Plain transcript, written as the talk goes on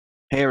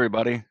Hey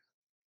everybody,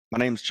 my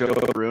name's Joe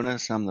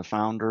Brunis. I'm the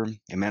founder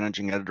and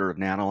managing editor of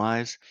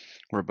Nanalyze.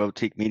 We're a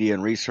boutique media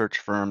and research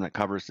firm that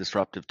covers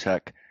disruptive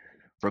tech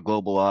for a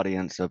global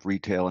audience of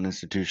retail and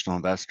institutional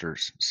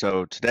investors.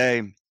 So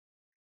today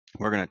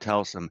we're going to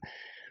tell some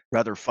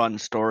rather fun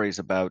stories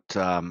about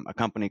a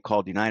company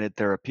called United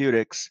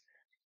Therapeutics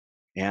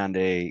and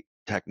a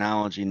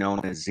technology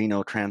known as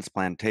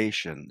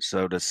xenotransplantation.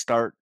 So to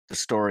start the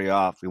story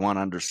off, we want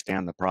to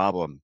understand the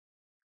problem.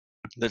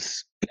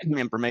 This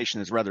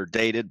information is rather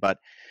dated, but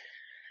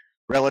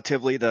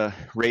relatively the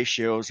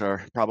ratios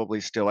are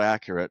probably still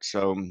accurate.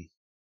 So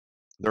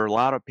there are a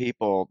lot of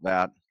people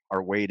that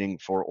are waiting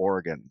for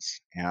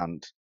organs,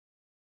 and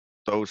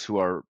those who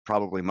are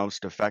probably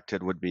most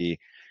affected would be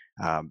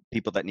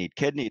people that need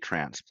kidney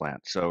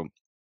transplant. So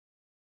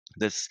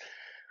this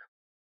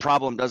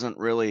problem doesn't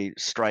really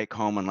strike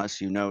home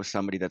unless you know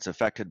somebody that's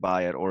affected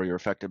by it or you're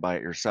affected by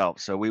it yourself.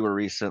 So we were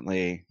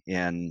recently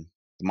in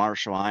the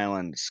Marshall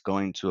Islands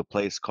going to a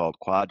place called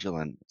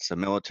Kwajalein. It's a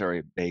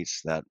military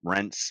base that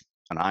rents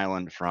an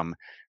island from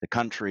the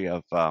country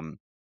of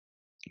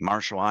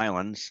Marshall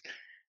Islands.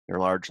 They're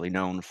largely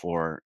known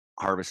for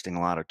harvesting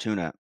a lot of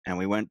tuna. And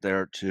we went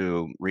there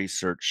to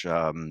research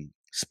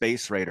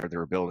space radar they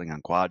were building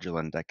on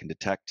Kwajalein that can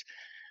detect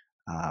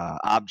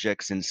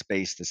objects in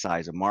space the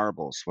size of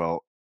marbles.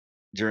 Well,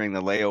 during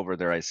the layover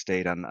there, I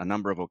stayed on a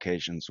number of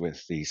occasions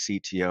with the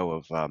CTO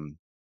of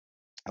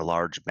a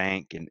large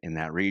bank in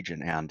that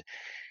region, and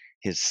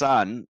his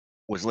son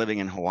was living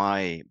in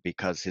Hawaii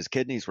because his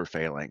kidneys were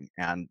failing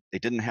and they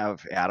didn't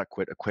have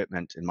adequate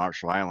equipment in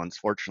Marshall Islands.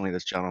 Fortunately,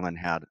 this gentleman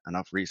had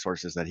enough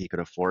resources that he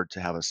could afford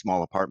to have a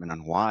small apartment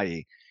in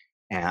Hawaii.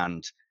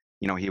 And,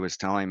 he was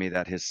telling me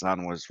that his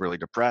son was really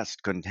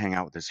depressed, couldn't hang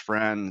out with his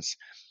friends,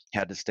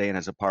 had to stay in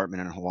his apartment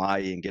in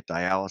Hawaii and get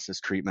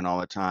dialysis treatment all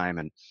the time.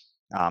 And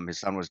his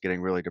son was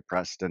getting really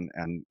depressed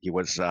and he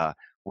was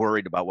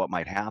worried about what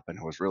might happen.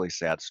 It was a really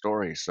sad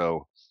story.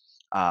 So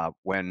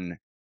when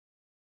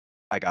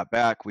I got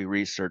back, we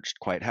researched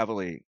quite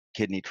heavily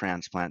kidney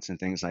transplants and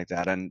things like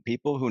that. And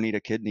people who need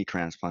a kidney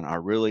transplant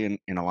are really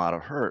in a lot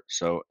of hurt.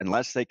 So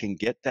unless they can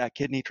get that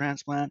kidney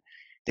transplant,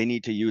 they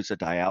need to use a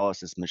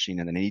dialysis machine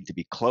and they need to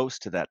be close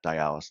to that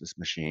dialysis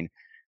machine.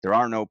 There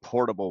are no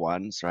portable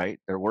ones, right?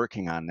 They're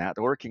working on that.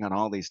 They're working on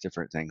all these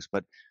different things,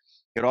 but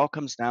it all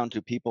comes down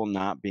to people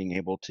not being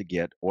able to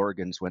get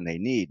organs when they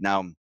need.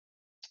 Now,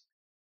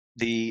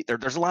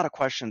 there's a lot of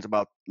questions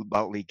about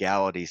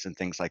legalities and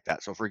things like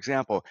that. So, for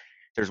example,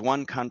 there's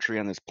one country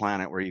on this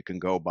planet where you can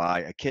go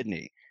buy a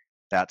kidney.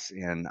 That's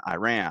in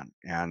Iran,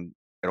 and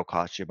it'll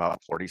cost you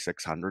about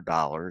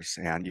 $4,600,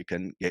 and you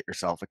can get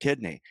yourself a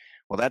kidney.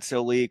 Well, that's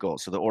illegal.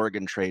 So the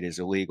organ trade is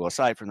illegal.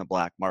 Aside from the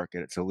black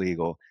market, it's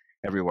illegal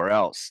everywhere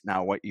else.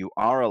 Now, what you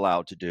are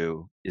allowed to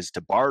do is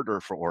to barter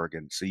for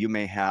organs. So you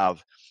may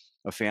have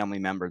a family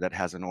member that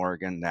has an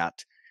organ that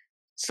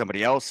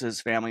somebody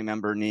else's family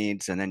member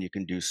needs, and then you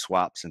can do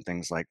swaps and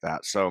things like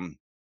that. So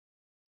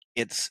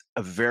it's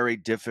a very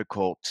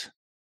difficult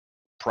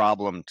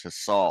problem to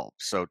solve.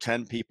 So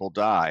 10 people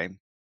die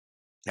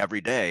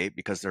every day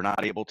because they're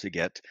not able to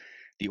get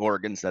the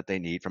organs that they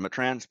need from a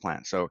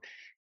transplant. So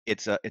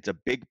it's a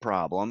big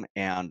problem,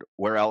 and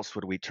where else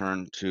would we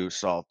turn to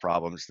solve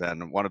problems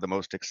than one of the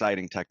most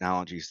exciting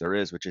technologies there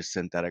is, which is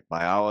synthetic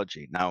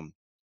biology. Now,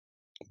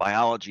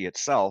 biology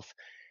itself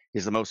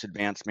is the most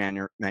advanced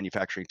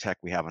manufacturing tech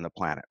we have on the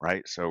planet,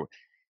 right? So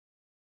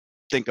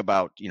think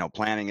about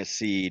planting a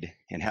seed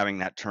and having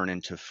that turn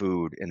into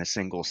food in a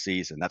single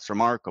season. That's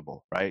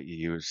remarkable, right?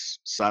 You use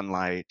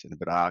sunlight and a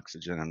bit of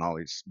oxygen and all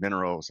these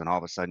minerals, and all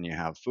of a sudden you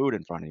have food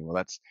in front of you.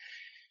 Well,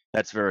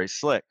 that's very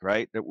slick,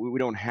 right? That we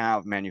don't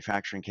have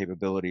manufacturing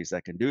capabilities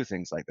that can do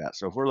things like that.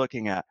 So if we're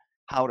looking at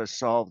how to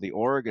solve the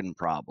organ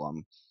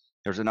problem,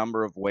 there's a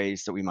number of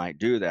ways that we might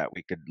do that.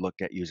 We could look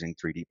at using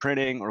 3D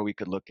printing, or we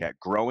could look at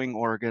growing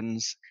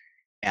organs,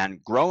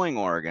 and growing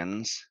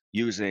organs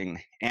using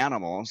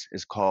animals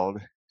is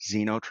called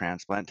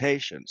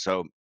xenotransplantation.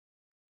 So,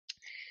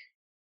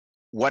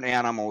 what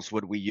animals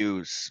would we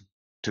use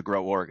to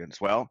grow organs?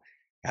 Well,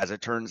 as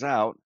it turns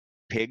out,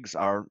 pigs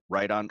are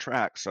right on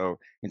track. So,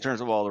 in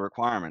terms of all the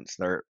requirements,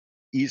 they're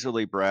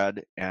easily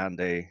bred and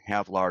they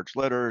have large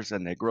litters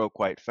and they grow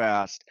quite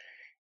fast,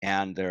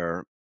 and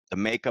the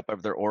makeup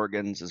of their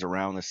organs is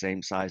around the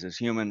same size as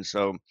humans.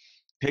 So,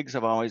 pigs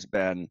have always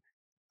been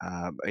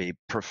a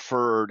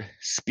preferred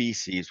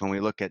species when we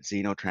look at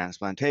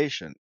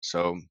xenotransplantation.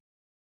 So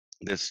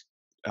this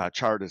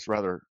chart is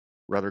rather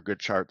good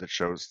chart that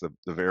shows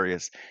the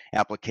various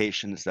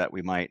applications that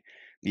we might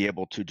be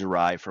able to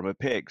derive from a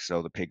pig.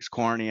 So the pig's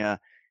cornea,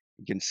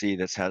 you can see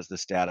this has the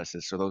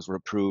statuses. So those were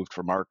approved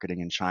for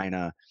marketing in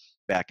China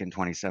back in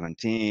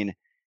 2017.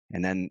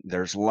 And then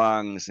there's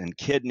lungs and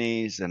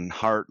kidneys and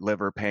heart,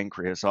 liver,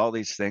 pancreas, all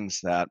these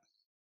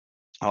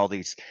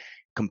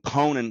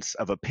components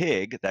of a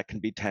pig that can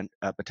be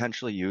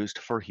potentially used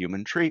for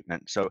human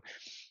treatment. So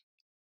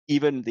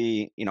even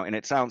and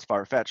it sounds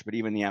far fetched, but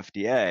even the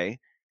FDA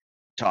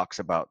talks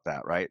about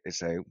that, right? They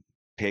say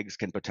pigs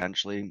can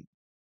potentially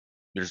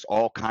there's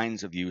all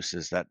kinds of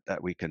uses that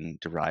we can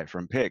derive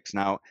from pigs.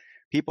 Now,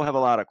 people have a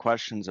lot of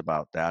questions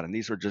about that, and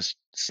these were just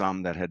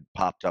some that had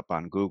popped up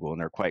on Google,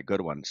 and they're quite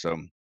good ones. So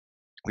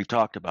we've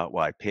talked about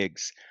why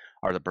pigs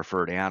are the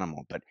preferred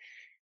animal, but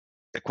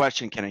the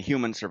question, can a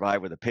human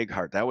survive with a pig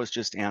heart? That was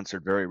just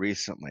answered very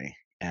recently.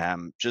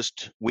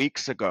 Just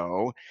weeks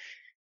ago,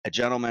 a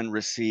gentleman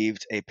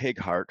received a pig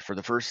heart for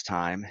the first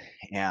time,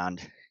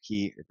 and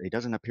he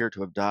doesn't appear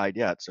to have died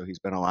yet, so he's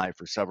been alive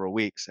for several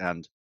weeks.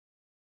 And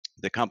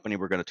the company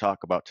we're going to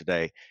talk about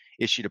today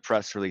issued a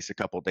press release a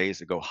couple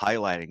days ago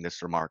highlighting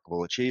this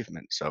remarkable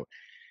achievement. So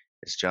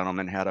this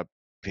gentleman had a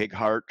pig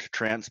heart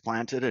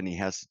transplanted, and he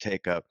has to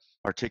take a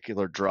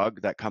particular drug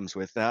that comes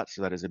with that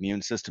so that his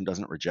immune system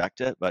doesn't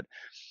reject it. But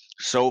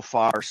so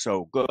far,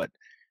 so good.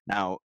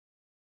 Now,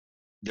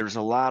 there's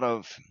a lot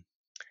of,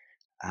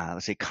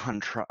 let's say,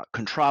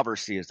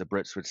 controversy, as the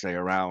Brits would say,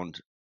 around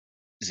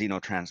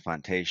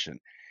xenotransplantation.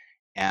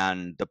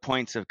 And the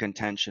points of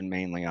contention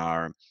mainly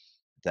are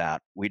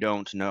that we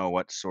don't know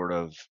what sort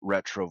of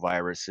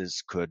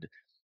retroviruses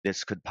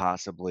this could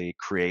possibly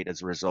create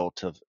as a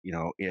result of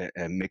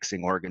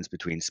mixing organs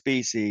between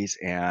species,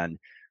 and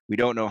we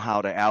don't know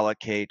how to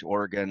allocate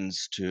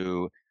organs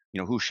to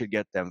who should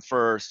get them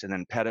first. And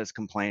then PETA's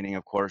complaining,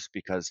 of course,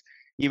 because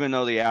even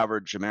though the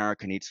average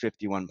American eats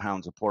 51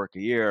 pounds of pork a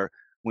year,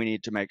 we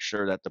need to make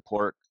sure that the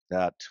pork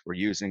that we're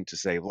using to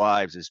save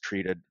lives is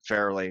treated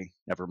fairly,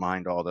 never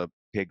mind all the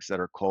pigs that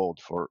are cold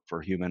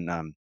for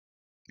human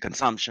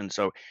consumption.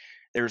 So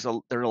there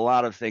are a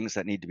lot of things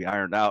that need to be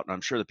ironed out, and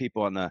I'm sure the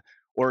people on the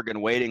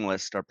organ waiting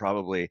list are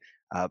probably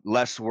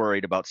less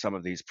worried about some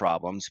of these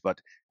problems, but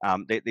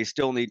they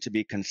still need to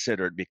be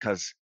considered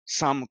because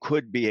some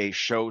could be a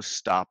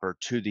showstopper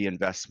to the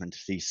investment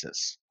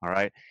thesis. All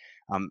right.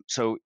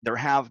 So there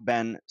have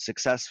been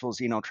successful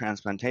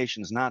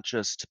xenotransplantations, not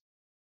just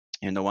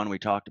in the one we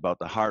talked about,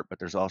 the heart, but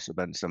there's also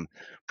been some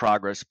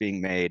progress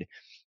being made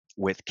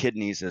with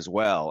kidneys as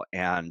well.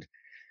 And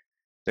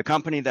the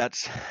company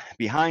that's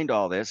behind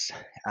all this,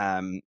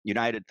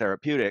 United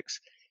Therapeutics,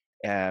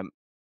 um,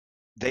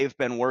 they've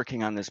been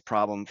working on this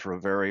problem for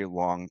a very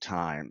long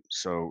time.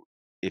 So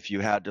if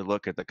you had to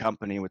look at the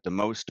company with the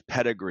most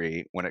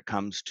pedigree when it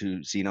comes to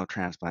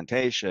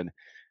xenotransplantation,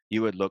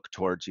 you would look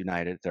towards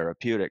United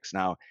Therapeutics.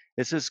 Now,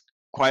 this is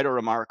quite a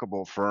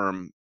remarkable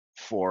firm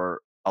for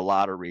a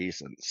lot of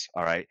reasons.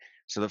 All right.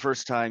 So the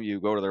first time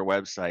you go to their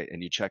website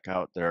and you check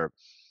out the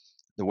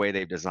way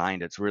they've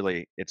designed it's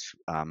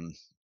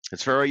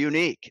very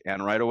unique,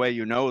 and right away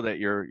you know that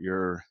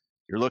you're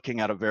looking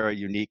at a very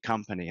unique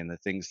company and the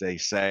things they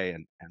say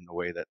and the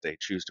way that they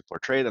choose to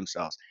portray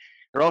themselves.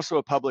 They're also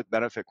a public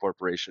benefit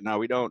corporation. Now,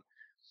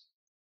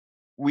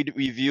 we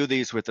view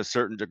these with a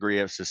certain degree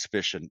of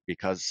suspicion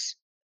because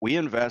we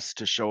invest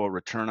to show a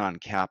return on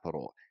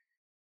capital.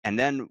 And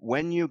then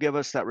when you give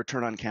us that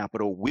return on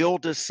capital, we'll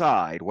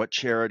decide what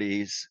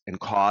charities and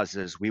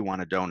causes we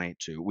want to donate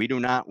to. We do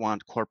not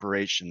want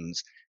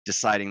corporations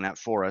deciding that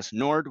for us,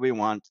 nor do we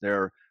want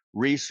their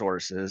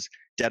resources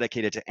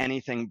dedicated to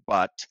anything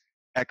but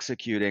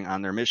executing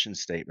on their mission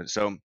statement.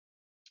 So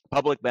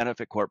public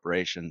benefit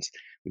corporations,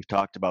 we've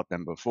talked about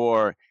them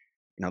before,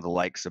 the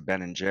likes of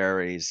Ben and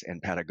Jerry's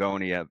and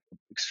Patagonia,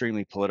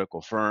 extremely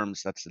political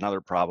firms. That's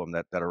another problem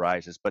that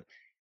arises. But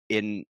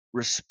in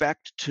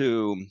respect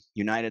to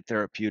United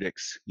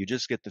Therapeutics, you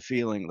just get the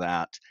feeling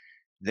that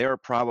they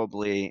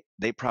probably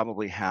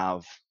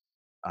have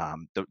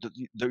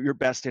your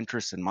best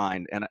interests in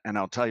mind, and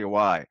I'll tell you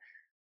why.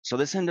 So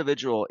this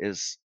individual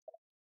is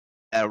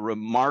a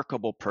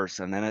remarkable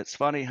person, and it's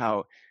funny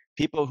how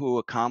people who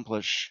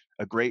accomplish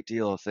a great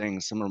deal of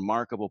things, some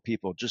remarkable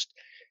people, just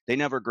they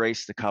never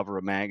grace the cover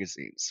of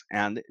magazines.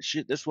 And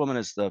this woman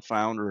is the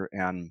founder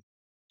and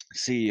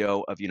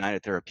CEO of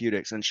United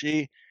Therapeutics, and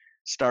she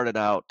started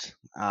out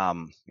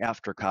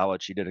after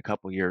college. She did a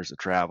couple years of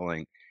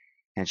traveling,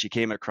 and she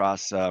came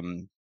across a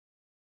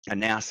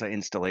NASA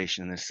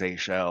installation in the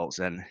Seychelles,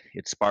 and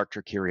it sparked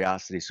her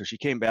curiosity. So she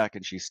came back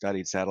and she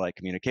studied satellite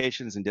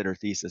communications and did her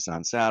thesis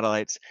on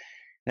satellites.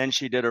 Then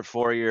she did her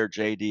 4-year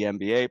JD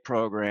MBA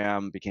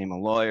program, became a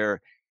lawyer.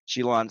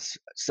 She launched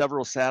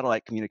several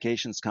satellite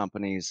communications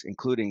companies,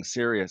 including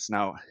Sirius.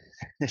 Now,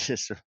 this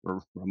is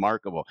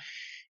remarkable.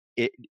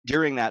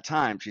 During that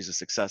time, she's a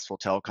successful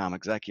telecom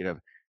executive.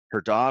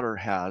 Her daughter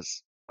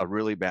has a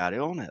really bad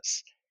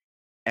illness,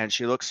 and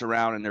she looks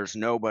around and there's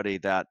nobody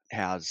that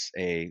has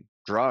a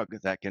drug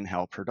that can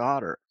help her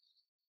daughter.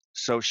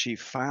 So she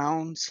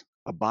founds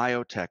a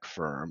biotech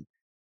firm.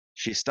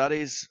 She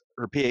studies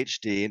her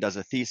PhD and does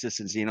a thesis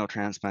in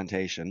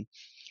xenotransplantation,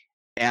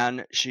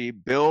 and she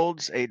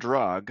develops a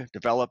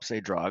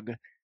drug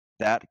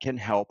that can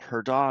help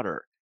her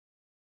daughter.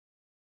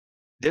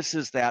 This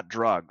is that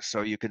drug.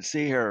 So you can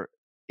see here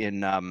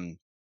in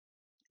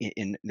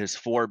this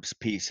Forbes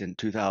piece in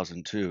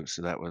 2002,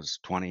 so that was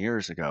 20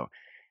 years ago,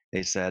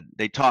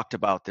 they talked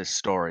about this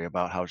story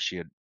about how she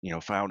had,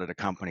 founded a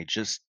company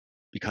just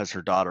because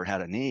her daughter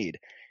had a need.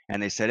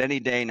 And they said any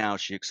day now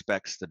she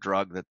expects the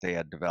drug that they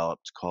had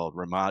developed called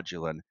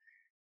Remodulin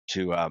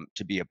to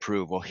be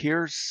approved. Well,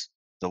 here's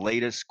the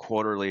latest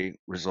quarterly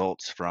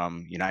results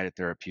from United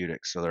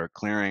Therapeutics. So they're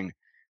clearing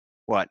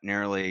what,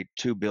 nearly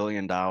 $2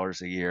 billion a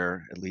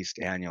year, at least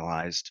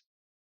annualized.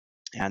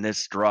 And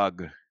this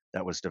drug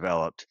that was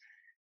developed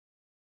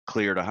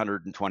cleared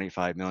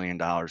 $125 million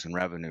in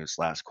revenues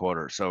last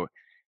quarter. So,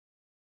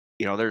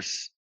 you know,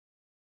 there's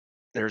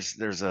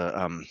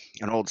a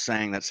an old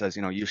saying that says,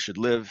 you should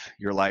live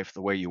your life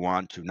the way you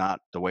want to, not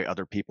the way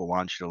other people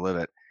want you to live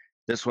it.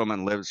 This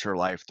woman lives her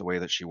life the way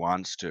that she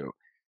wants to,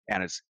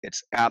 and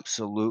it's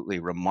absolutely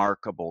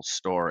remarkable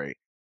story.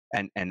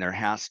 And there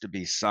has to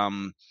be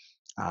some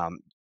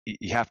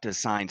you have to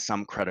assign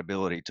some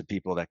credibility to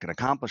people that can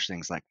accomplish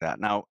things like that.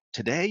 Now,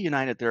 today,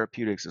 United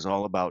Therapeutics is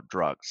all about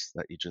drugs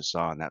that you just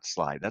saw on that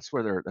slide. That's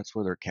where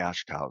their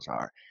cash cows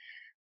are.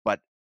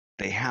 But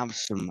they have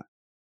some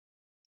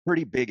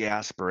pretty big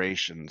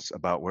aspirations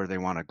about where they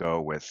want to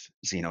go with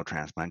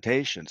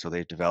xenotransplantation. So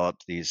they've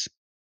developed these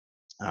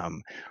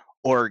um,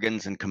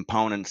 organs and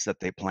components that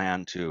they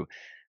plan to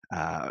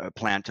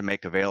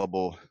make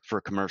available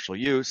for commercial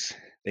use.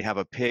 They have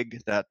a pig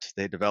that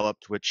they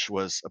developed, which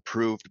was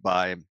approved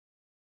by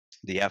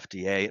the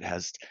FDA. It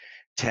has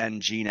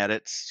 10 gene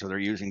edits, so they're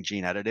using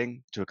gene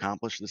editing to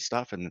accomplish this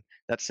stuff. And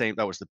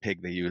that was the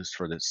pig they used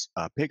for this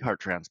pig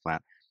heart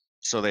transplant.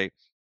 So they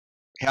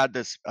had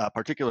this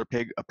particular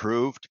pig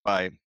approved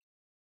by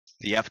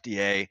the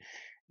FDA,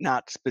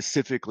 not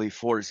specifically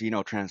for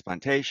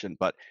xenotransplantation,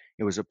 but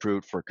it was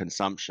approved for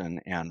consumption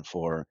and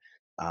for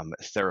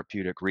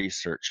therapeutic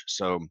research.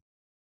 So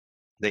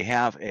they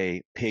have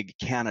a pig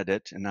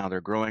candidate, and now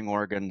they're growing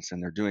organs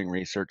and they're doing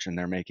research and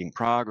they're making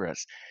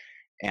progress.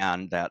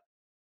 And that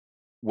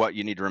what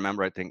you need to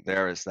remember, I think,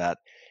 there is that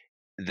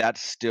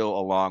that's still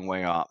a long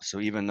way off. So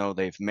even though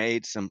they've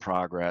made some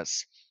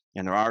progress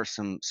and there are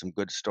some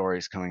good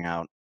stories coming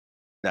out,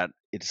 that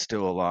it's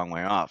still a long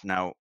way off.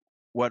 Now,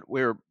 what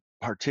we're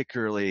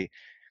particularly,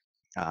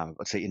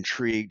 let's say,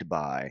 intrigued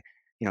by,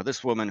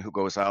 this woman who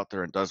goes out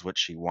there and does what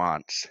she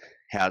wants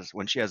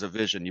when she has a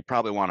vision, you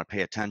probably want to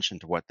pay attention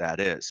to what that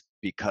is,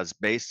 because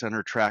based on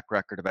her track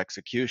record of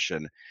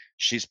execution,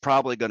 she's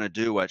probably going to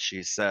do what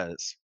she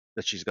says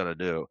that she's going to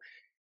do.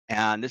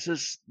 And this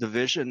is the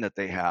vision that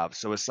they have.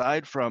 So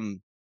aside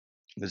from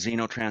the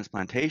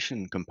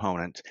xenotransplantation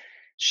component,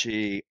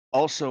 she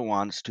also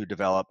wants to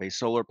develop a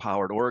solar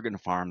powered organ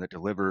farm that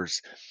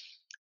delivers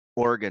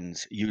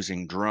organs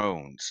using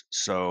drones.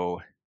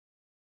 So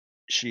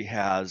she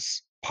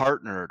has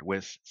partnered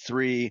with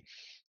three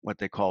what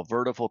they call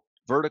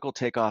vertical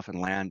takeoff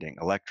and landing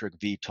electric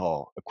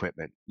VTOL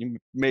equipment. You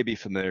may be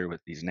familiar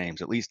with these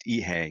names, at least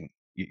EHang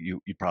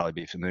you'd probably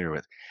be familiar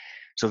with.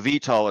 So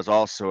VTOL is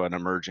also an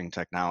emerging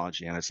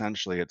technology, and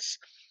essentially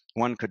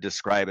one could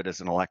describe it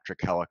as an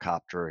electric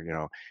helicopter.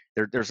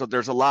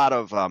 There's a lot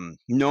of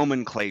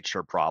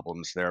nomenclature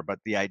problems there, but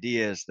the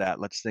idea is that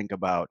let's think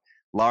about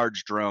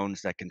large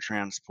drones that can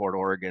transport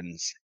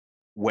organs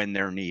when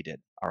they're needed.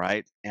 All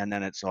right, and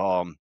then it's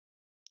all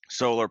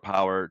solar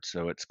powered,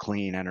 so it's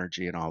clean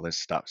energy and all this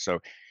stuff. So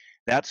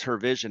that's her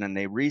vision, and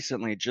they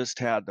recently just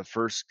had the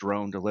first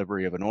drone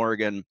delivery of an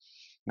organ.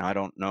 Now, I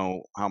don't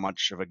know how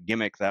much of a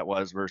gimmick that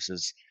was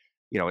versus,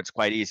 it's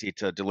quite easy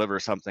to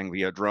deliver something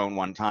via drone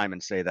one time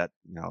and say that,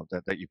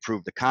 that you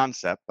proved the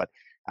concept, but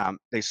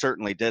they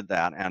certainly did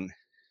that. And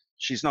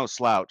she's no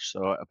slouch.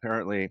 So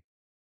apparently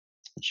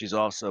she's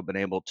also been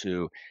able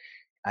to,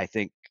 I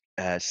think,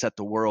 set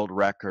the world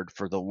record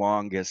for the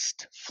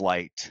longest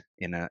flight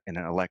in an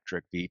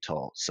electric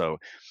VTOL. So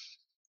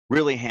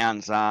really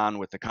hands-on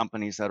with the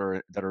companies that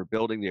are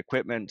building the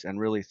equipment and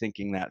really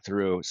thinking that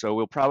through. So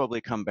we'll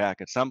probably come back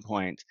at some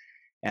point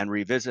and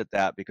revisit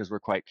that, because we're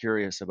quite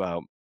curious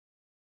about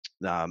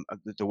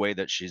the way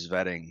that she's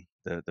vetting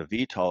the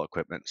VTOL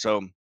equipment.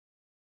 So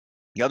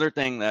the other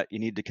thing that you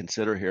need to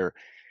consider here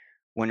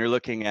when you're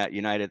looking at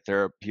United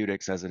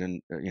Therapeutics as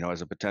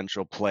as a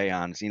potential play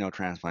on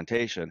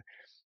xenotransplantation,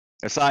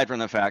 aside from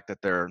the fact that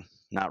they're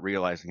not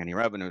realizing any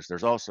revenues,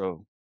 there's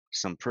also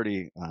some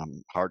pretty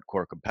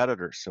hardcore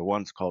competitors. So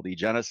one's called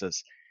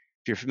eGenesis.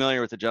 If you're familiar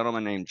with a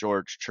gentleman named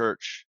George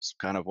Church, it's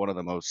kind of one of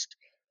the most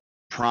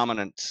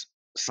prominent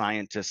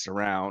scientists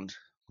around.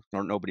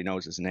 Nobody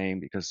knows his name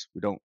because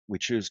we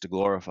choose to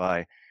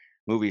glorify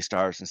movie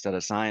stars instead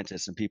of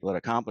scientists and people that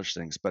accomplish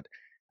things. But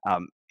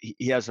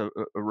he has a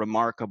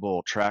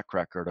remarkable track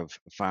record of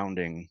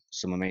founding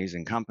some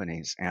amazing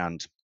companies,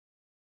 and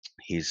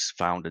he's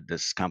founded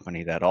this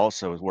company that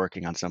also is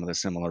working on some of the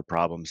similar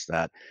problems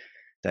that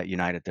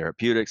United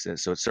Therapeutics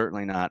is. So it's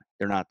certainly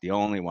they're not the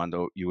only one,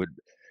 though it would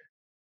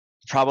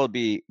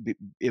probably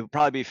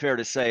be fair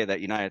to say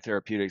that United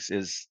Therapeutics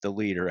is the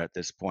leader at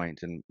this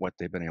point in what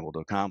they've been able to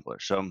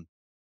accomplish. So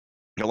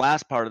the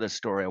last part of this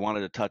story, I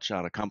wanted to touch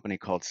on a company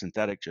called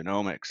Synthetic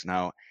Genomics.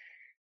 Now,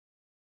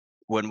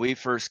 when we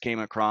first came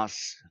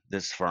across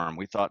this firm,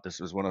 we thought this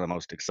was one of the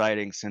most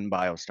exciting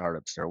synbio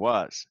startups there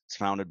was. It's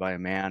founded by a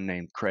man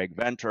named Craig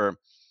Venter.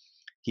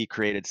 He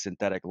created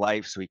synthetic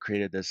life. So he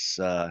created this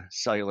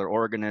cellular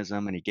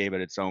organism, and he gave it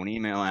its own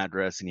email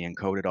address, and he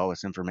encoded all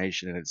this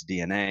information in its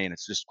DNA. And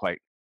it's just quite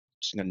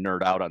just going to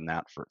nerd out on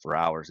that for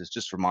hours. It's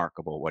just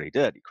remarkable what he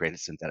did. He created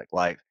synthetic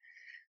life.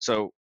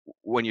 So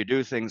when you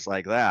do things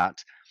like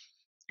that,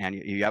 and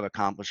you have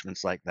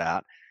accomplishments like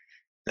that,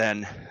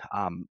 then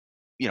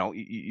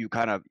you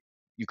kind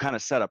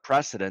of set a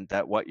precedent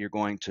that what you're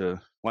going to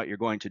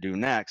do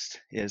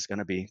next is going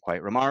to be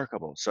quite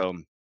remarkable. So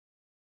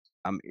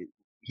um,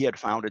 he had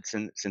founded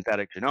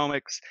synthetic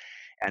genomics,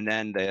 and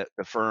then the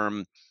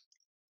firm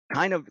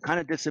kind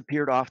of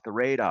disappeared off the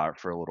radar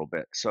for a little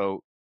bit.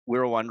 So we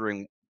were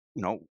wondering,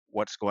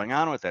 what's going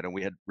on with it, and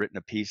we had written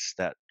a piece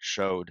that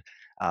showed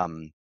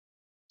um,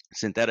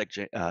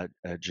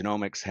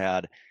 genomics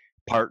had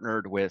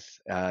partnered with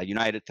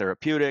United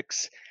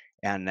Therapeutics,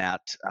 and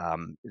that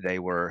they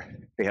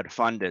had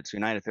funded. So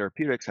United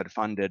Therapeutics had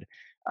funded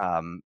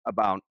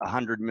about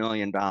 $100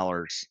 million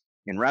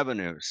in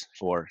revenues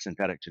for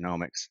synthetic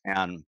genomics,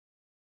 and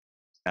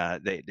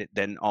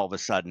then all of a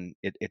sudden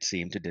it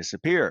seemed to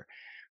disappear.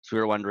 So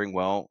we were wondering,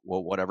 well,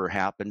 whatever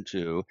happened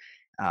to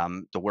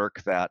the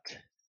work that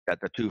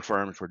the two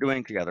firms were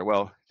doing together?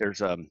 Well,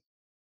 there's a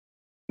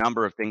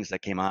number of things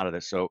that came out of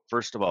this. So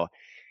first of all,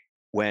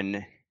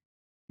 when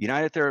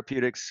United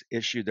Therapeutics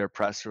issued their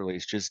press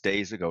release just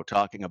days ago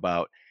talking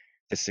about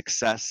the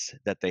success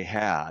that they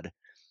had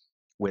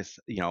with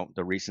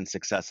the recent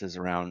successes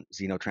around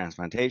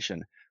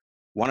xenotransplantation,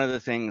 one of the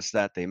things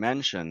that they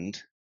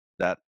mentioned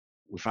that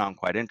we found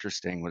quite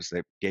interesting was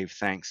they gave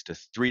thanks to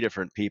three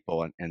different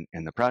people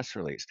in the press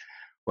release.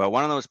 Well,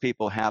 one of those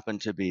people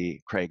happened to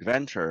be Craig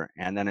Venter,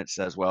 and then it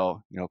says,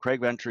 well,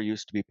 Craig Venter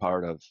used to be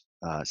part of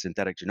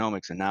synthetic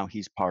genomics, and now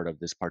he's part of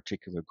this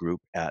particular group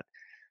at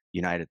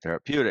United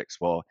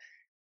Therapeutics. Well,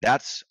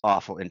 that's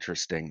awful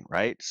interesting,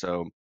 right?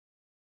 So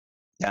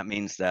that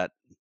means that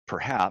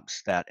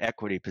perhaps that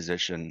equity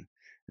position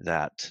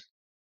that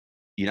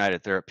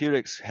United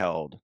Therapeutics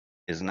held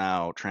is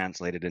now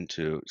translated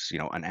into,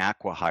 an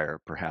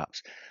acqui-hire,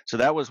 perhaps. So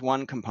that was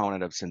one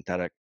component of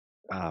synthetic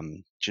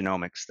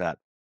genomics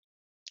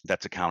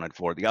that's accounted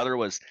for. The other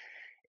was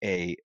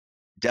a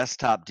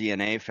desktop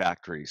DNA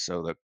factory.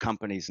 So the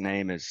company's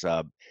name is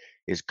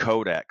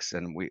Codex,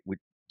 and we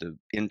the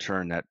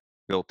intern that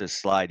built this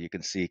slide, you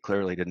can see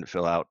clearly didn't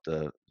fill out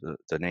the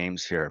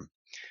names here.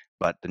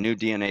 But the new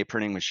DNA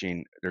printing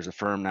machine, there's a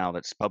firm now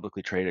that's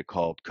publicly traded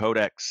called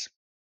Codex,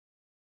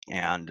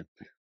 and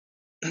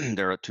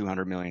they're a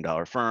 $200 million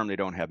firm. They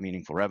don't have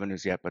meaningful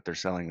revenues yet, but they're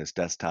selling this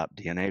desktop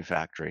DNA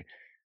factory,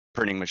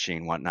 printing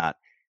machine, whatnot,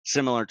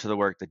 similar to the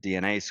work that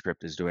DNA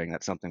Script is doing.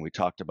 That's something we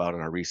talked about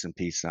in our recent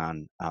piece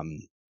on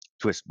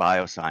Twist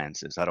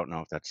Biosciences. I don't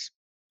know if that's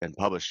been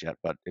published yet,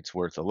 but it's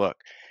worth a look.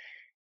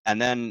 And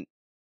then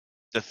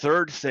the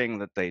third thing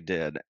that they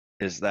did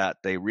is that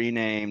they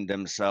renamed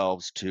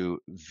themselves to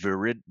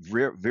Viridos,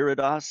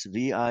 Virdos,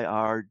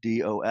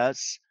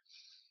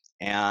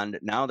 and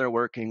now they're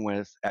working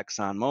with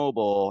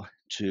ExxonMobil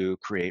to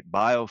create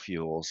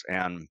biofuels.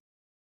 And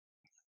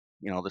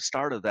the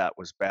start of that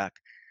was back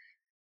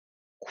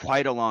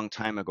quite a long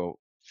time ago,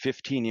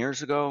 15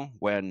 years ago,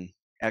 when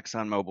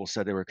ExxonMobil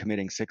said they were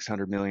committing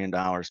 $600 million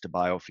to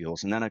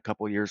biofuels. And then a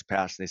couple of years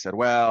passed, they said,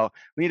 well,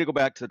 we need to go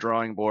back to the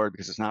drawing board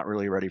because it's not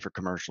really ready for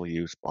commercial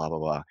use, blah, blah,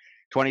 blah.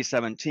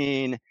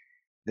 2017,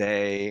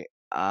 they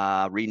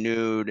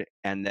renewed,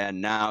 and then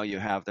now you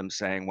have them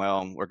saying,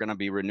 well, we're going to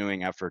be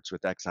renewing efforts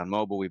with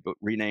ExxonMobil. We've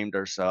renamed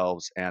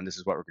ourselves, and this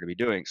is what we're going to be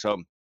doing.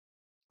 So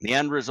the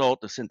end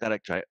result of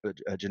synthetic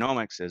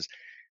genomics is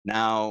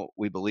now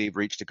we believe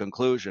reached a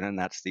conclusion, and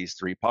that's these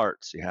three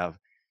parts. You have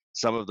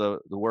some of the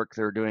work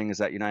they're doing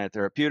is at United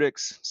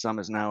Therapeutics, some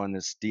is now in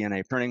this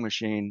DNA printing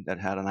machine that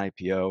had an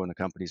IPO and the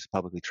company's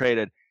publicly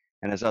traded,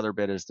 and his other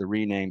bit is the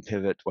rename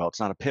pivot. Well, it's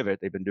not a pivot,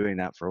 they've been doing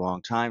that for a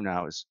long time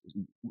now, is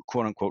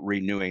quote unquote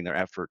renewing their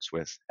efforts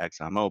with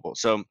ExxonMobil.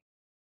 So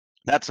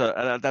that's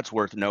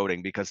worth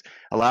noting, because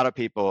a lot of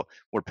people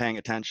were paying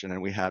attention,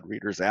 and we had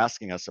readers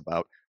asking us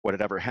about what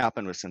had ever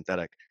happened with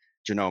synthetic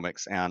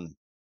genomics, and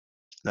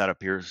that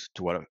appears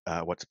to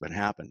what's been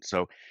happened.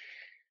 So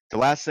the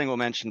last thing we'll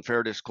mention,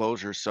 fair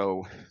disclosure.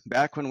 So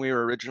back when we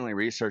were originally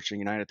researching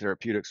United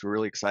Therapeutics, we were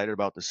really excited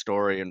about the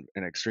story and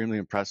extremely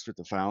impressed with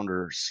the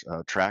founders'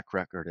 track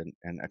record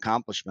and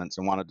accomplishments,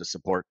 and wanted to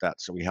support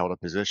that. So we held a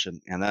position.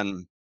 And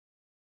then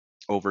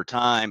over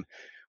time,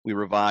 we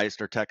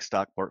revised our tech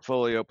stock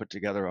portfolio, put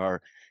together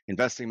our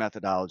investing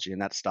methodology,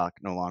 and that stock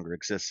no longer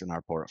exists in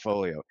our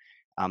portfolio.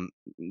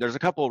 There's a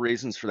couple of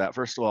reasons for that.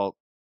 First of all,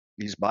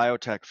 these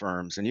biotech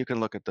firms, and you can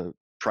look at the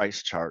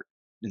price chart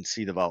and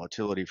see the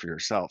volatility for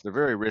yourself. They're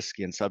very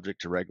risky and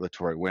subject to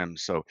regulatory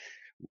whims. So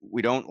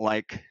we don't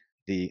like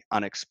the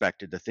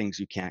unexpected, the things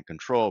you can't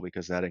control,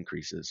 because that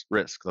increases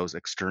risk. Those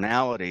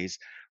externalities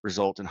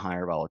result in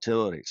higher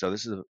volatility. So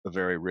this is a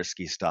very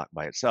risky stock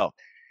by itself.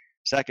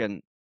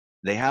 Second,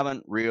 they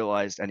haven't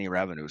realized any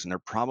revenues, and they're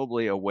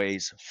probably a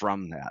ways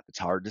from that. It's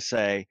hard to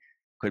say.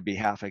 Could be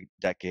half a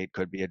decade,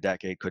 could be a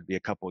decade, could be a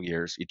couple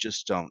years. You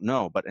just don't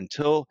know. But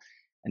until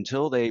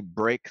they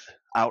break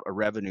out a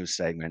revenue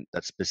segment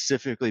that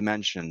specifically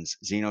mentions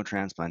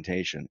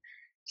xenotransplantation,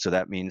 so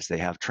that means they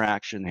have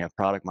traction, they have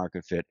product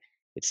market fit,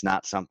 it's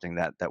not something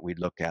that we'd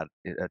look at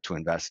to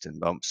invest in.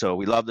 So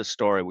we love the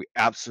story. We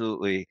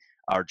absolutely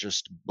are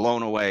just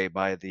blown away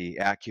by the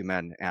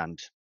acumen and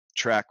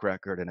track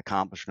record and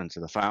accomplishments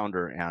of the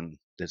founder. And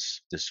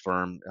this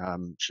firm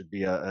should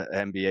be a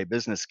MBA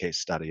business case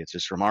study. It's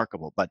just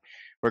remarkable. But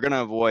we're going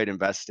to avoid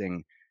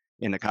investing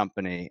in the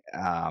company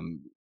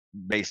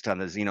based on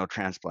the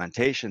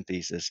xenotransplantation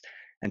thesis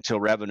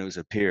until revenues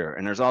appear.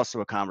 And there's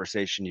also a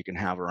conversation you can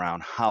have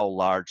around how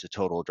large the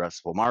total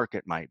addressable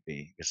market might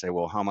be. You say,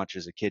 well, how much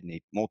is a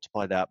kidney?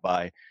 Multiply that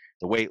by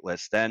the wait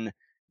list. Then,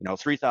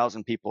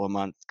 3,000 people a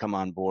month come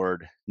on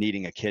board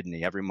needing a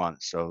kidney every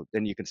month. So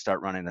then you can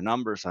start running the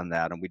numbers on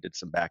that. And we did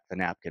some back the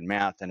napkin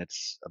math, and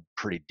it's a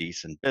pretty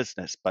decent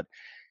business. But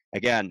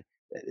again,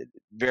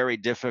 very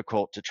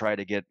difficult to try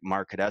to get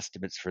market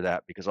estimates for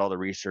that because all the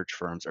research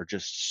firms are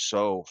just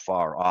so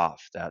far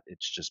off that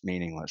it's just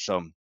meaningless.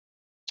 So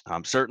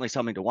certainly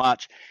something to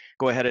watch.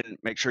 Go ahead and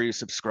make sure you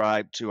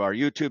subscribe to our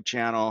YouTube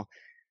channel,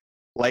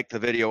 like the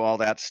video, all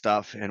that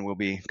stuff, and we'll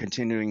be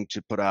continuing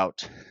to put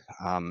out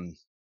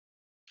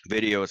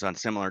videos on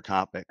similar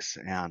topics,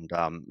 and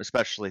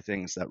especially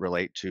things that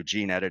relate to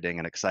gene editing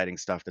and exciting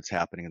stuff that's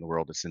happening in the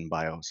world of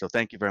synbio. So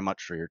thank you very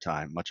much for your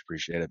time. Much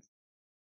appreciated.